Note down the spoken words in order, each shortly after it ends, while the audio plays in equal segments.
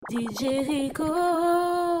DJ Rico.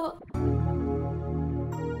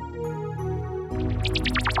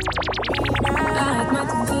 Arrête-moi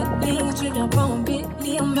de délire, tu viens pas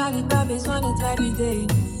embellir, ma vie pas besoin d'être validée.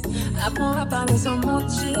 Apprends à parler sans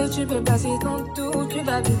mentir, tu peux passer ton tour, tu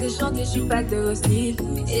vas vite déchanter, je suis pas de hostile.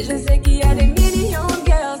 Et je sais qu'il y a des millions de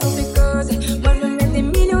girls dans tes côtes, moi je me mets des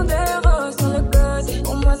millions d'euros sur le côté.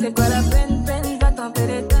 Pour moi c'est pas la peine, va t'en faire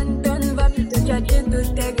des tonnes, va plus te tchatcher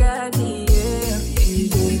toutes tes gadis. Et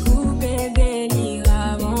j'ai coupé des délires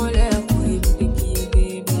avant l'heure pour éviter qu'il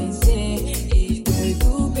ait blessé. Et je peux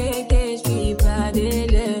tout péter, je suis pas des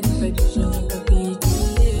lèvres, fais du genre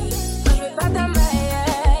capitulé. Moi je veux pas ta maille,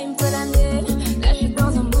 il me faut la mienne. Là je suis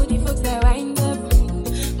dans un mood, il faut que ça wind up.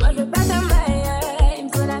 Moi je veux pas ta maille, il me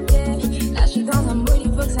faut la mienne. Là je suis dans un mood,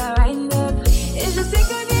 il faut que ça wind up. Et je sais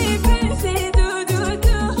qu'au début c'est tout.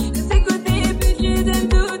 Je sais qu'au début tu donnes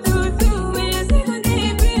tout. Et je sais qu'au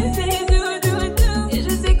début c'est tout. Et je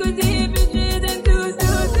sais qu'au début tu donnes tout.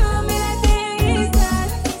 Mais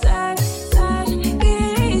l'atterrissage, sage,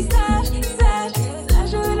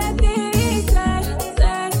 je veux l'atterrissage,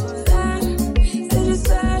 sage, c'est du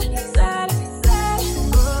sale.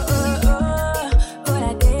 Oh,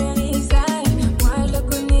 l'atterrissage, moi je le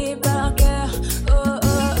connais par cœur.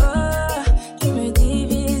 Tu me dis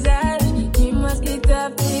visage, dis-moi ce qui t'a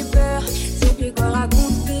fait peur. C'est plus quoi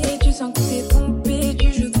raconter, tu sens que t'es trompé. Tu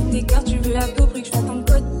joues toutes tes cartes, tu veux à tout prix que je sois ton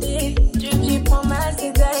côté. Tu prends mal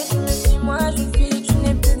tes dailles, tu me dis moi je fuis, tu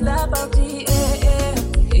n'es plus de la partie.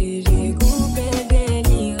 Et j'ai coupé le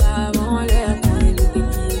délire avant l'heure pour éviter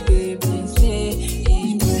qu'il ait blessé. Et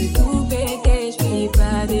je peux tout péter, je suis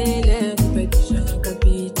pas des lèvres, fais du genre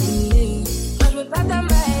capitulé. Moi je veux pas ta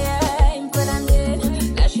maille, il me faut la mienne.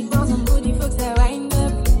 Là je suis dans un mood, il faut que ça wind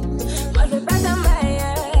up. Moi je veux pas ta maille,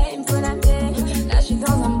 il me faut la mienne. Là je suis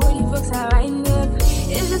dans un mood, il faut que ça wind up.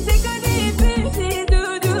 Et je sais qu'au début c'est tout.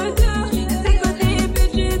 Je sais qu'au début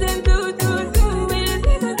tu donnes tout. Et je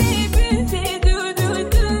sais qu'au début c'est tout.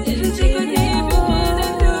 Et je sais qu'au début tu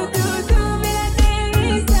donnes tout. Mais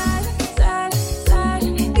l'atterrissage, sage,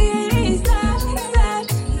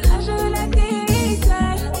 je veux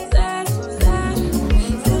l'atterrissage, sage,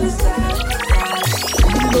 c'est le sale.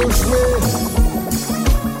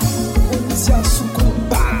 Initial sous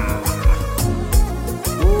combat.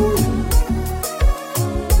 Oh.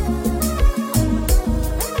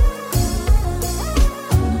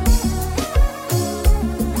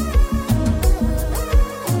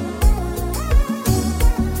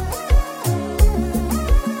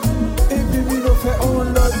 Et puis nous fait un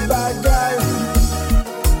autre bagaille.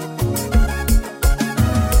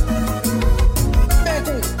 Mais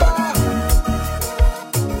combat.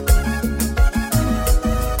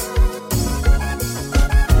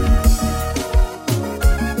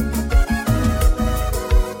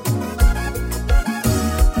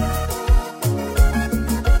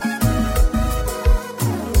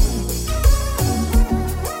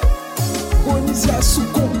 Initial sous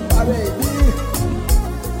combat, baby.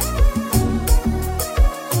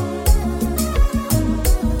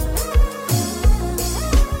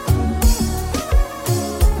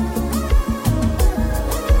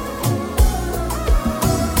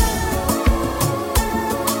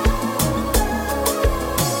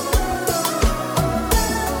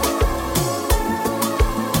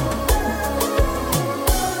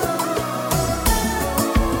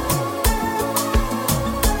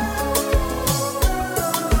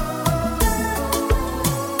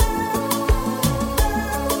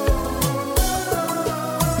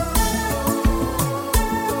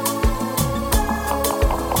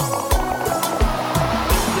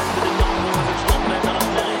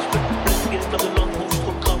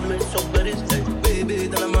 Bébé,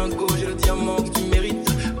 dans la main gauche, j'ai le diamant que tu mérites.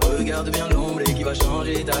 Regarde bien l'ombre qui va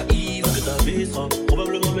changer ta vie. Parce que ta vie sera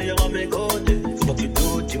probablement meilleure à mes côtés. Faut pas que tu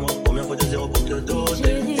doutes, dis-moi combien faut de zéro pour te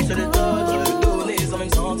donner. Si c'est les autres, Je veux donner sans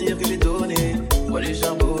même sentir que j'ai donné. On va les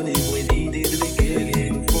charbonner pour éviter de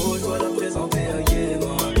bégayer. Faut je dois la présenter à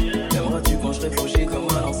Yéma. Aimeras-tu quand je serai fauché comme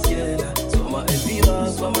à l'ancienne? Soit ma Elvira,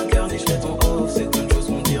 soit ma carne et je serai ton off. C'est une chose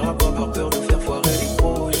qu'on dira pas par peur de faire foirer les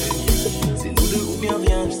projets. C'est nous deux ou bien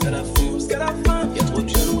rien jusqu'à la fin. Y'a trop de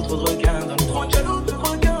jaloux, trop de requins dans le grand jaloux, trop de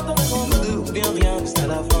requins dans le grand. Nous deux ou bien rien jusqu'à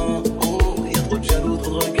la fin. Oh, y'a trop de jaloux,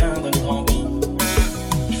 trop de requins dans le grand vie.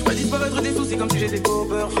 Je ferai disparaître des soucis comme si j'étais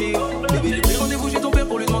Copperfield. Bébé, j'ai pris rendez-vous chez ton père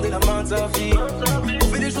pour lui demander la main de sa fille. On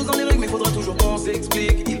fait des choses dans les règles, mais faudra toujours qu'on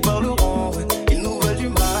s'explique. Ils parleront, ils nous veulent du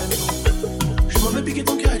mal. je m'en vais piquer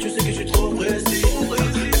ton cœur et tu sais que je suis trop précis.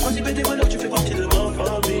 Les principes et tes valeurs, tu fais partie de ma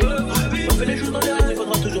famille. On fait les choses dans les règles, il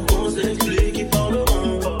faudra toujours qu'on s'explique. Ils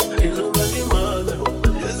parleront, ils nous veulent du mal.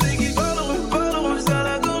 Je sais qu'ils parleront jusqu'à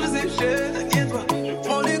la gorge séchée. T'inquiète pas,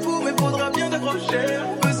 prends les coups.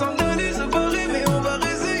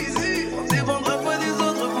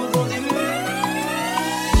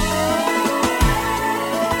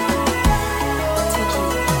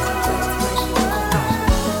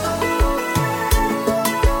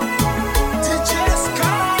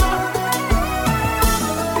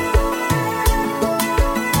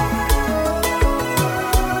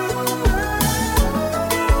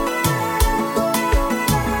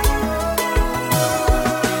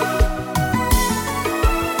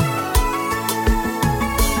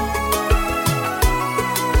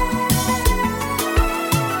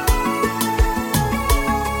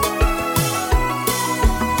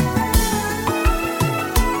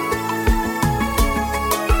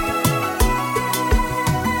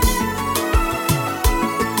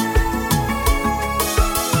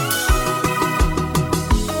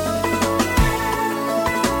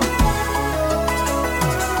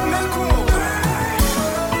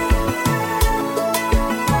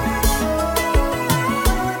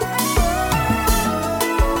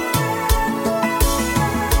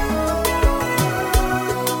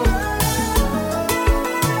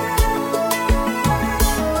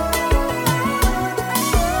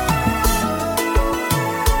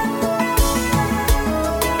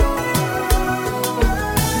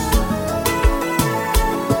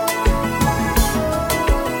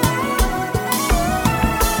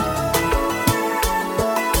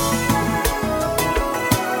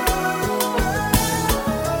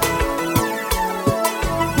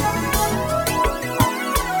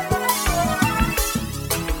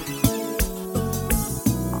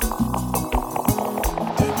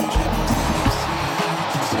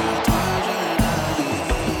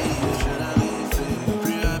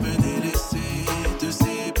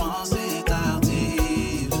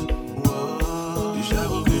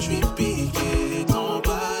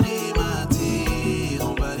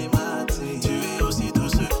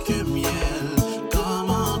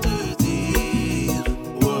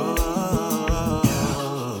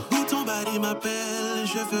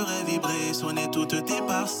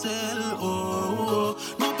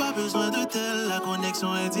 besoin de tel, la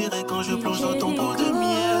connexion est directe quand je plonge dans ton pot de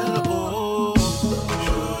miel. Oh,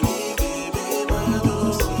 joli bébé, ma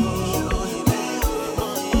douce, joli bébé,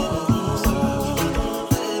 mon sage, je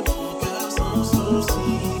donnerai mon cœur sans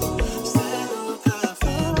souci. C'est le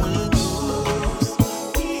café, ma douce,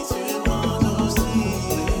 oui, tu m'endoucis.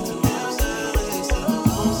 Tous mes heures et c'est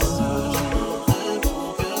mon sage, je donnerai mon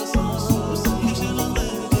cœur sans souci. Je donnerai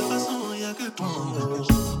de toute façon, y'a que toi.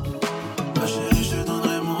 Ma chérie, je te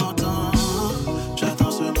donnerai mon temps.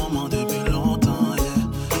 J'attends ce moment depuis longtemps, yeah.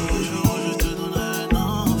 Et le jour où je te donnerai un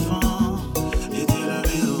enfant et t'es le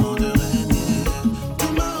bébé devant de régner.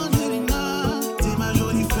 T'es ma Angelina, t'es ma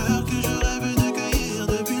jolie fleur que je rêve de cueillir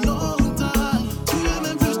depuis longtemps. Tu es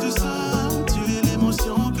même plus que ça, tu es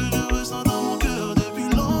l'émotion que je ressens dans mon cœur depuis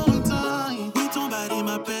longtemps. Oui, ton body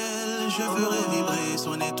m'appelle, je ferai vibrer,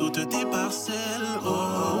 sonner toutes tes parcelles. Oh, oh,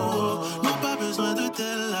 oh. Non, pas besoin de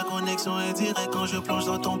tel, la connexion est directe quand je plonge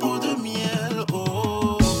dans ton pot de miel.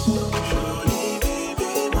 Oh, joli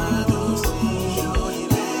bébé, ma douce, joli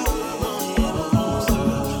bébé, mon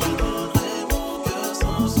sage, je donnerai mon cœur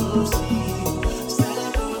sans souci. C'est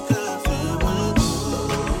le café, ma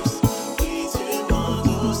douce, oui, tu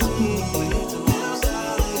m'endoucis. Tous mes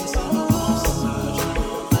heures, c'est mon sage, je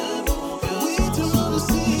donnerai mon cœur. Oui, tu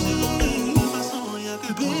m'endoucis. De toute façon, y'a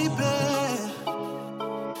que bébé.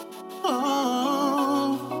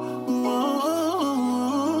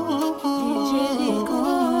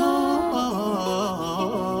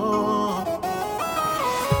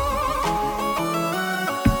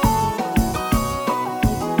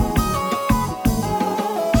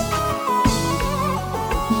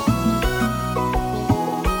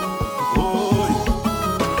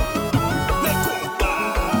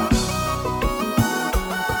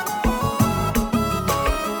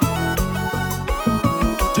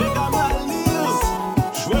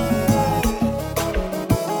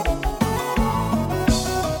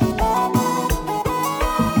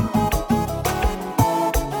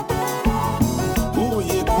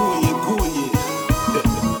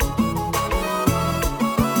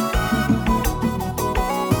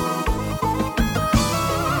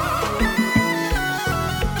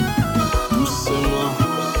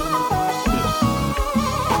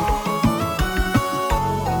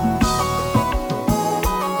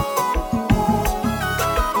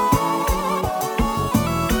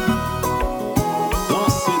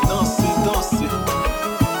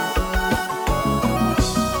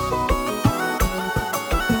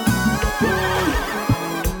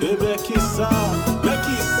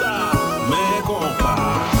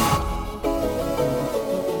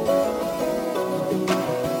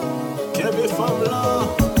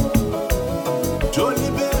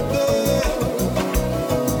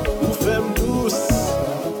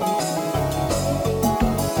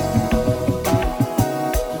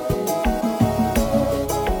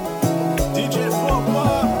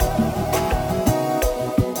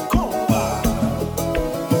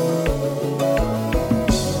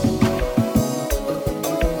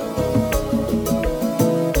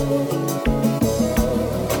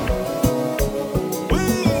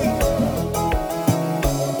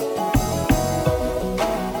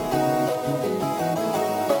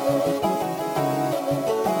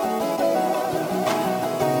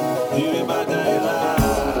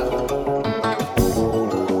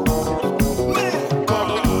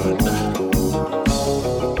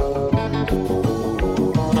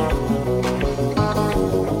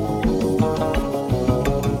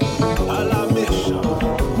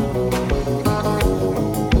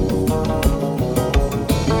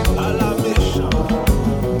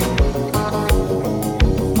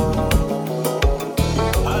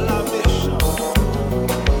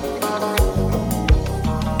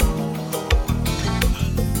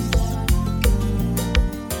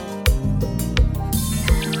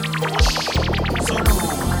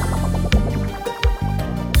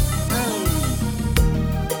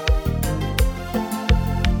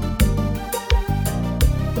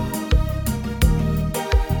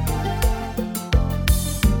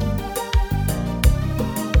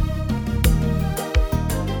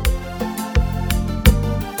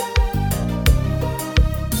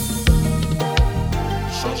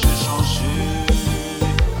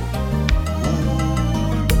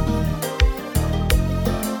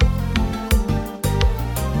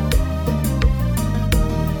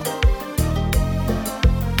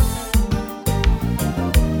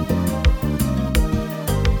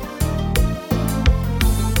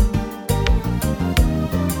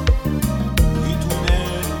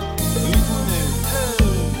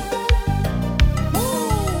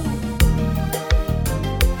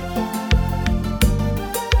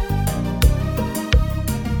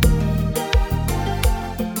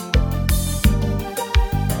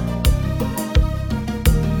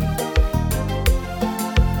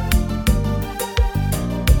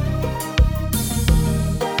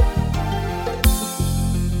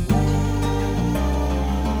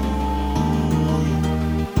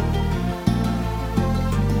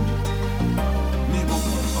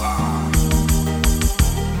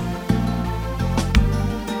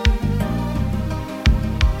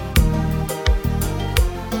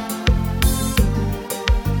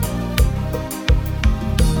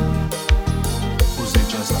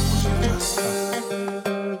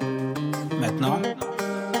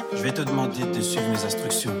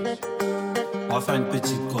 va faire une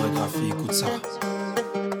petite chorégraphie, écoute ça.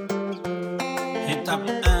 Étape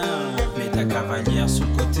 1, mets ta cavalière sur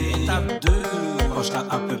le côté. Étape 2, penche-la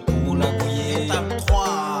un peu pour la bouiller. Étape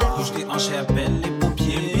 3, bouge tes hanches et appelle les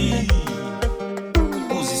paupiers.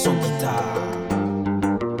 Position guitare.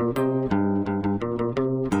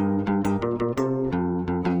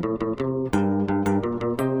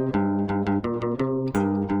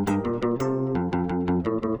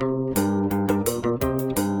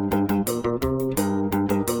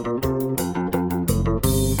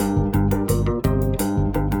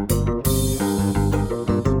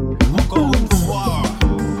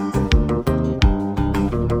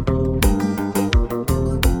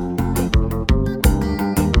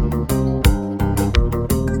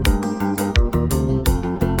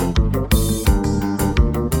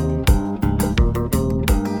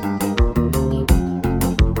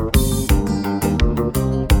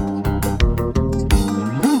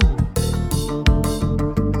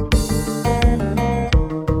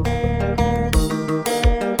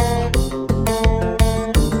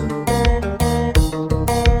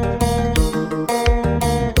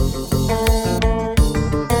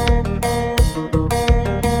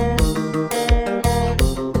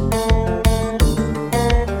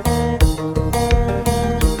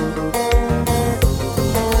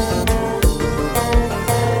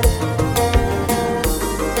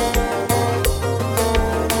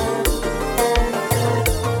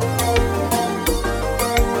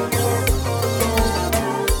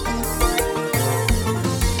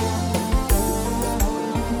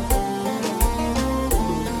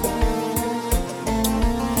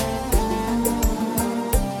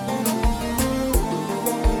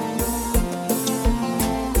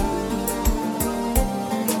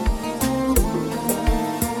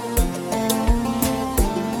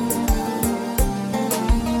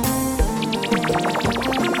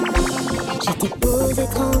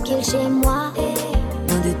 Tranquille chez moi,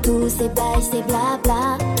 loin de tous ces bails, ces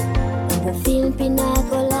blabla. Un bon film, pina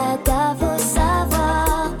colada, faut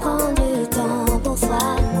savoir prendre du temps pour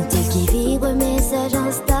soi. Mon tel qui vibre, message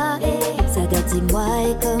Insta. Ça date, dis-moi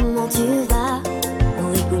et comment tu vas. On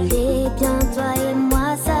rigolait bien, toi et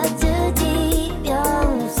moi, ça te dit bien,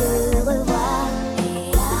 on se revoit.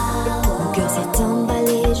 Mon cœur s'est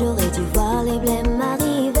emballé, j'aurais dû voir les blêmes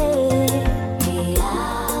arriver.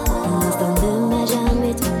 Un instant ne m'a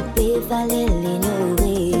jamais trompé, fallait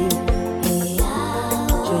l'ignorer.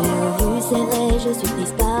 Je l'ai revu, c'est vrai, je suis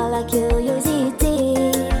prise par la curiosité.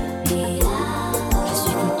 Je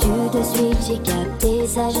suis foutue de suite, j'ai capté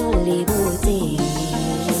sa jolie beauté.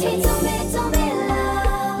 Je suis tombée là.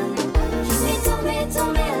 Je suis tombée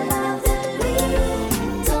là de lui.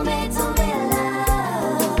 Tombée là.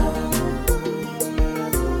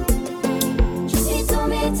 Je suis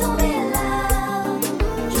tombée là.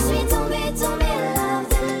 Je suis tombée là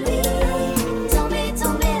de lui.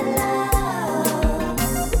 Tombée là.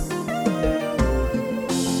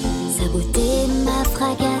 Sa beauté m'a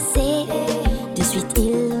fracassée. De suite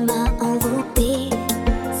il m'a enveloppée.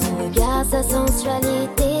 Son regard, sa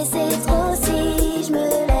sensualité, c'est trop si je me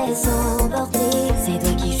laisse emporter. Ses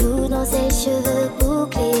doigts qui jouent dans ses cheveux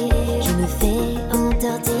bouclés. Je me fais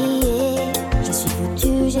entortiller. Je suis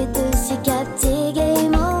foutue, j'ai tout su capté.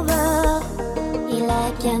 Game over, il a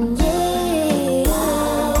gagné.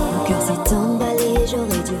 Mon cœur s'est emballé,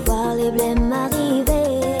 j'aurais dû voir les blêmes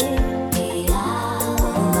arriver.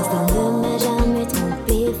 Mon instinct ne m'a jamais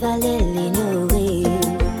trompé, fallait l'ignorer.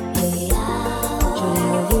 Je l'ai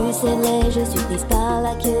revu, c'est vrai, je suis prise par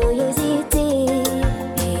la curiosité.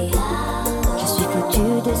 Je suis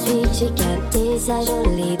foutue de suite, j'ai capté sa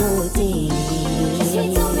jolie beauté. Je suis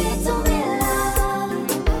tombée là.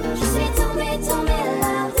 Je suis tombée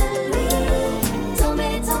là de lui.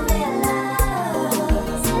 Tombée là.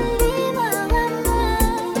 C'est lui ma maman.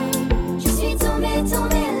 Je suis tombée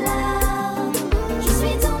là. Je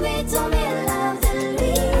suis tombée là de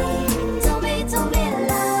lui. Tombée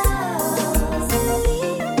là. C'est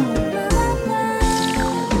lui ma maman.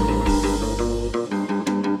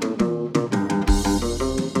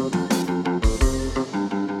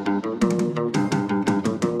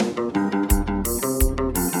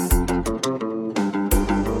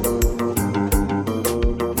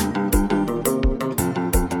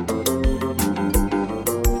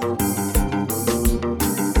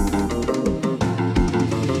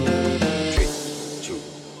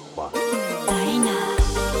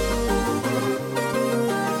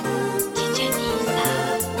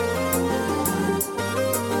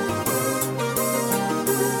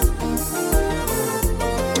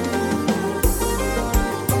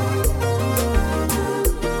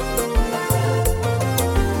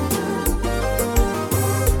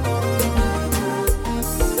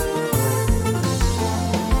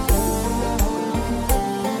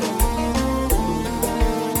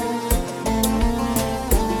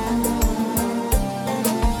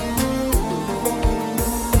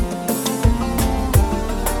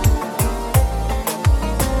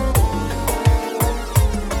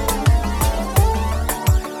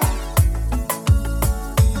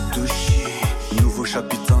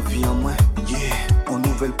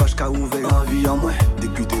 ouvert envie en moi.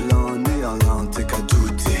 Depuis de l'année, rien t'es qu'à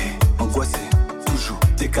douter. Angoissé, toujours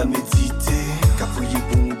t'es qu'à méditer. Qu'à prier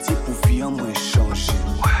bon Dieu pour vie en moins changer.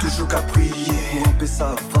 Toujours qu'à prier pour un peu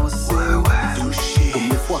s'avancer. Toucher,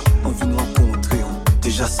 première fois on vient nous rencontrer.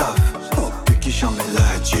 Déjà savent, on peut qui jamais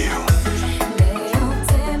l'a dit.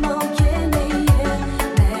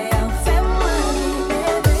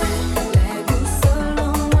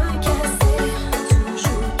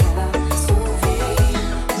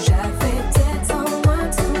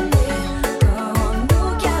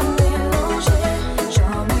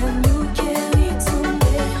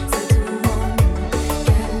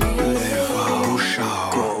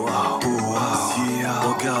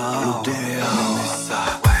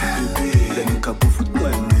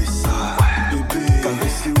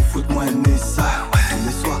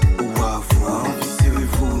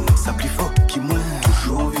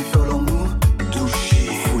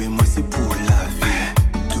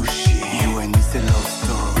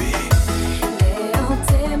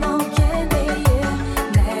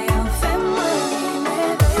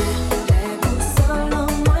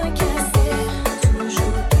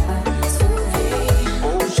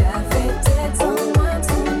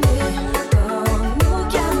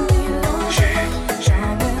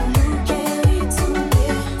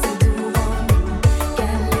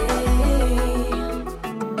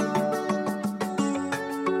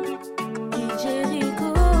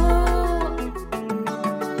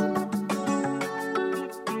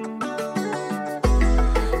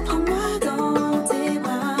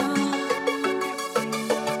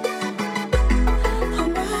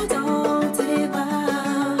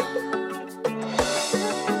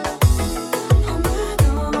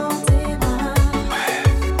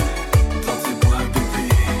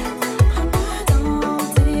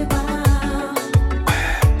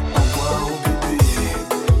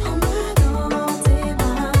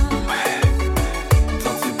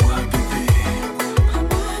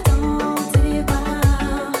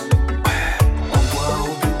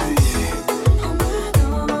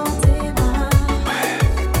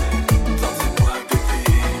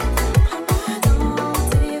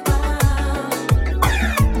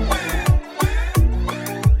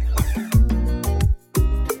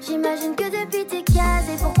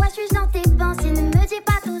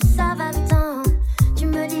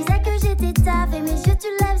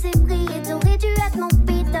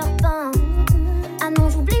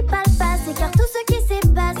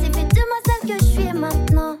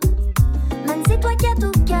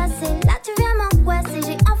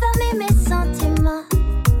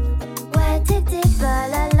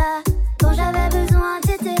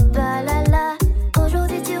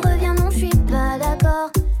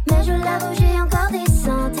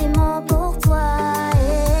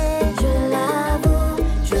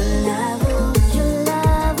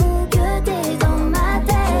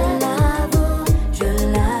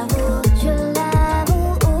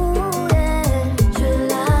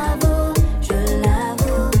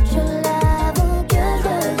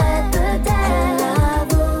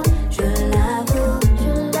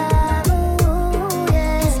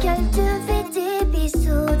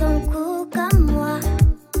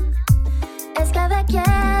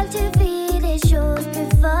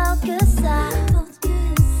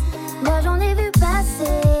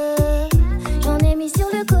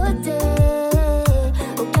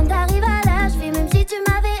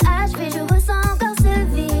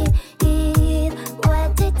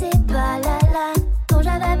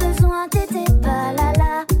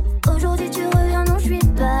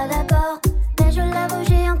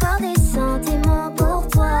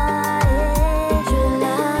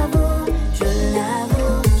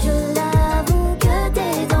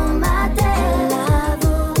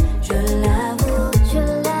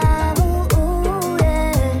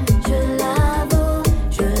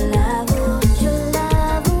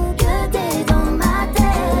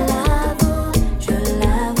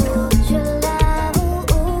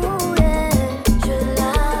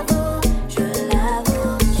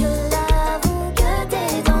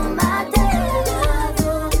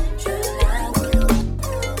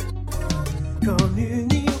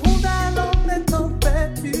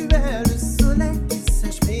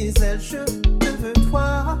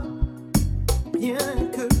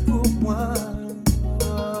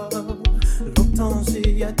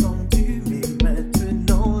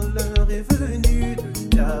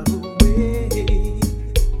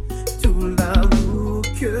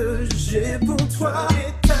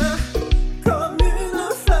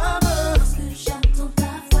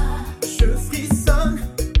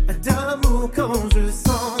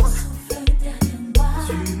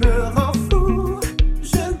 Tu me rends fou,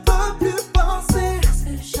 je ne peux plus penser.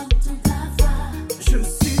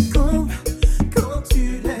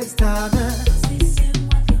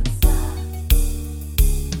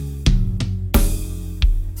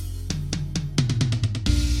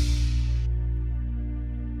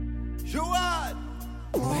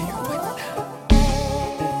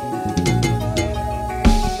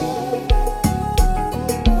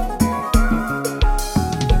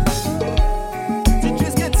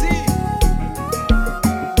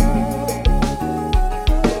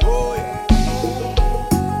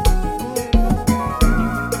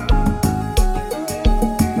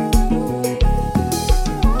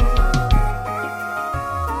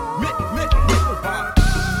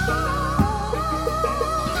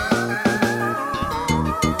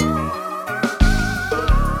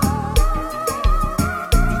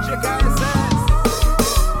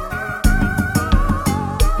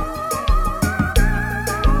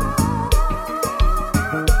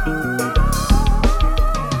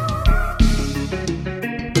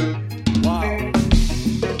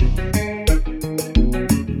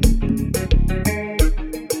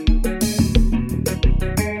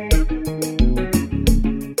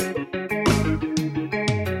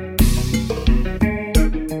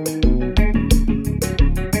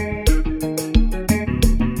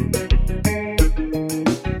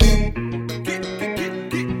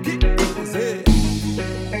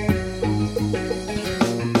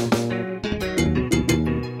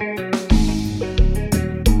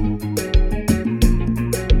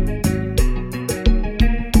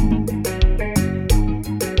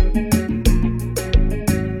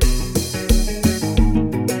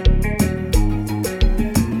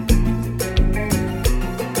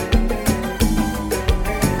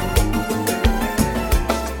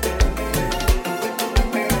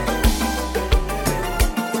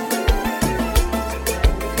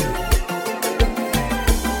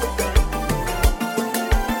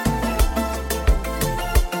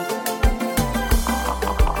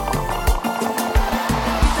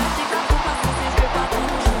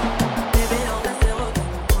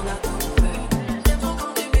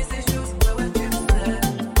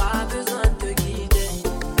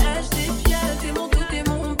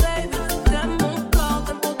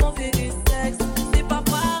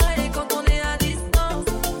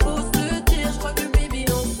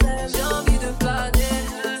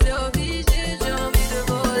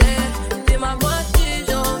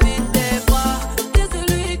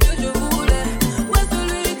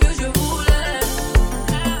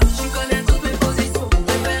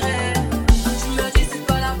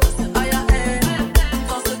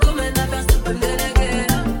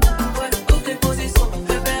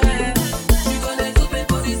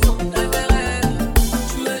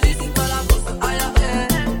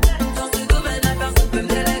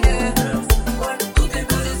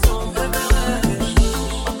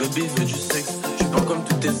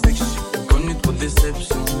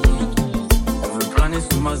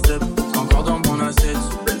 sous ma step, encore dans mon assiette.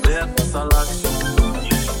 Sous belle verre, passe à l'action. Elle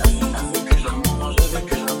veut que je la mange, elle veut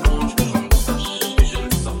que je la mange, que je rentre dans sa ch, que je le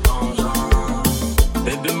sors vengeance.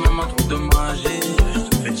 Bébé, maman, trop de magie. Je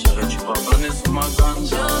te fais tirer, tu vas planer sous ma ganja.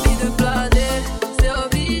 J'ai envie de planer, c'est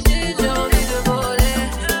obligé, j'ai envie de voler.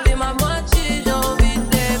 T'es ma moitié, j'ai envie de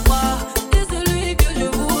tes bras. T'es celui que je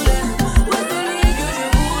voulais, ouais, celui que je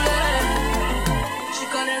voulais. Je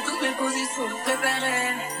connais toutes mes positions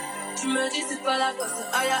préférées. Tu me dis c'est pas la force,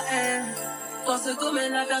 aïe aïe. Dans ce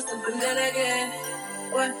domaine, la personne peut me déléguer.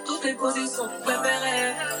 Ouais, toutes mes positions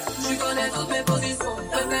préférées. Je connais toutes mes positions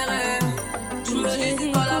préférées. Tu me dis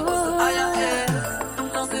c'est pas la force, aïe aïe.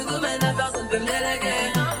 Dans ce domaine, la personne peut me déléguer.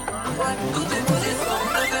 Ouais, toutes mes positions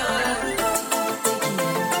préférées.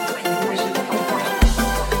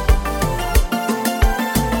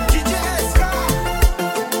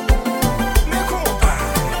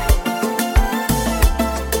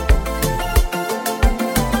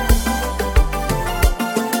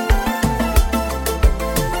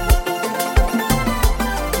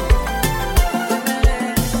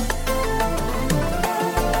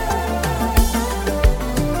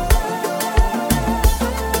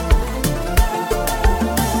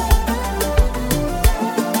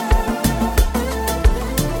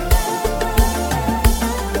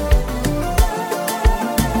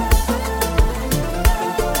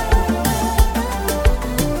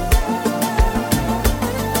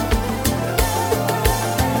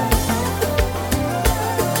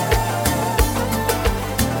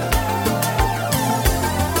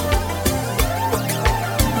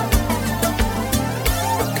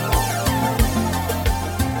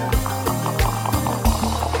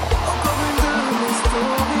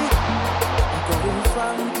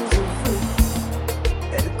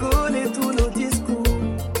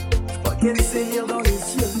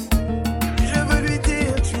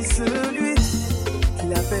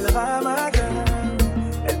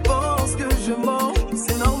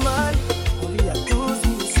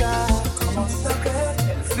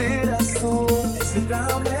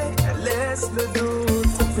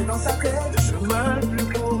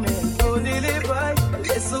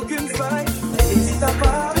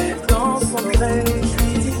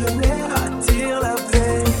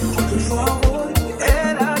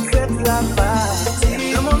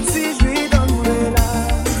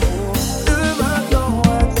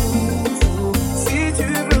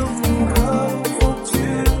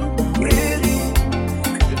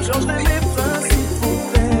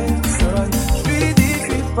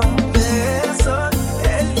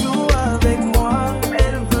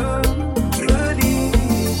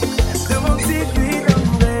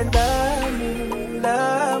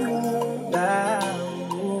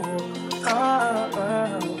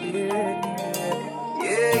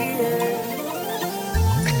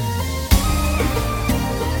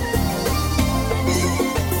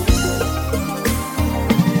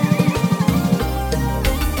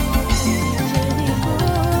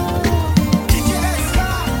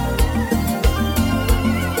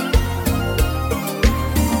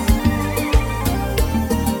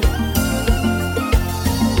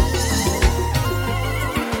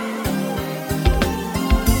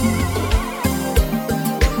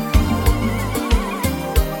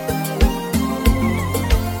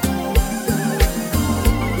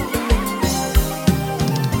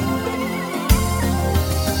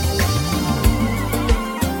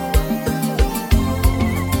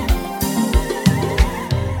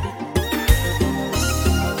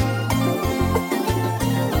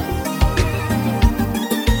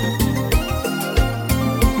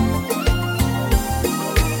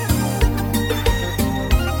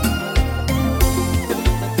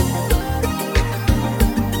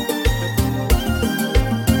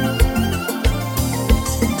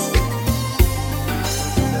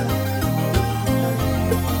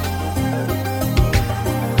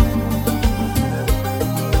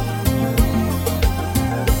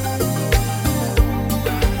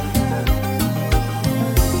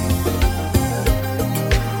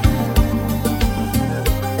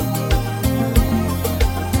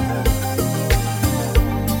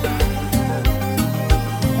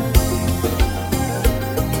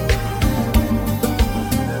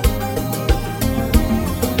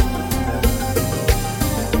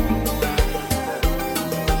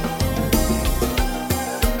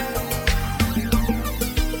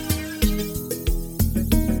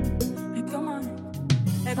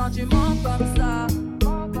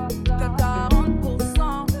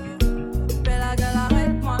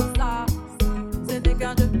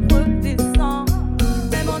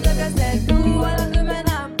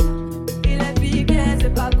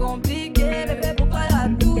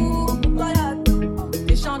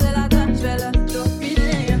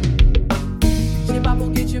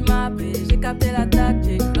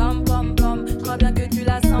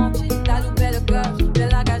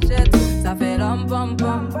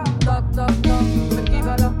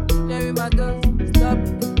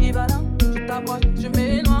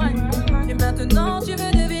 Non, tu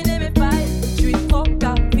veux deviner mes failles. Je suis trop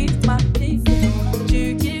charismatique.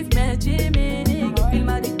 Tu kiffes mes chimiques. Il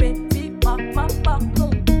m'a dit baby, ma pardon.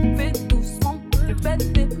 Fais doucement, je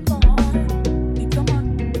pète tes plombs. Dis comment?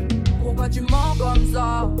 Pourquoi tu mens comme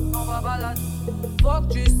ça? On va balader. Faut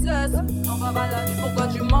que tu cesses, on va balader. Pourquoi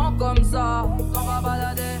tu mens comme ça? On va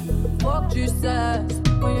balader. Faut que tu cesses.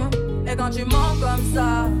 Et quand tu mens comme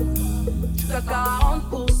ça, tu fais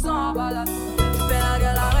 40% balade. Tu fais la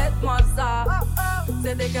gueule, arrête-moi ça.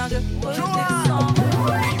 C'était qu'un jeu, redescends.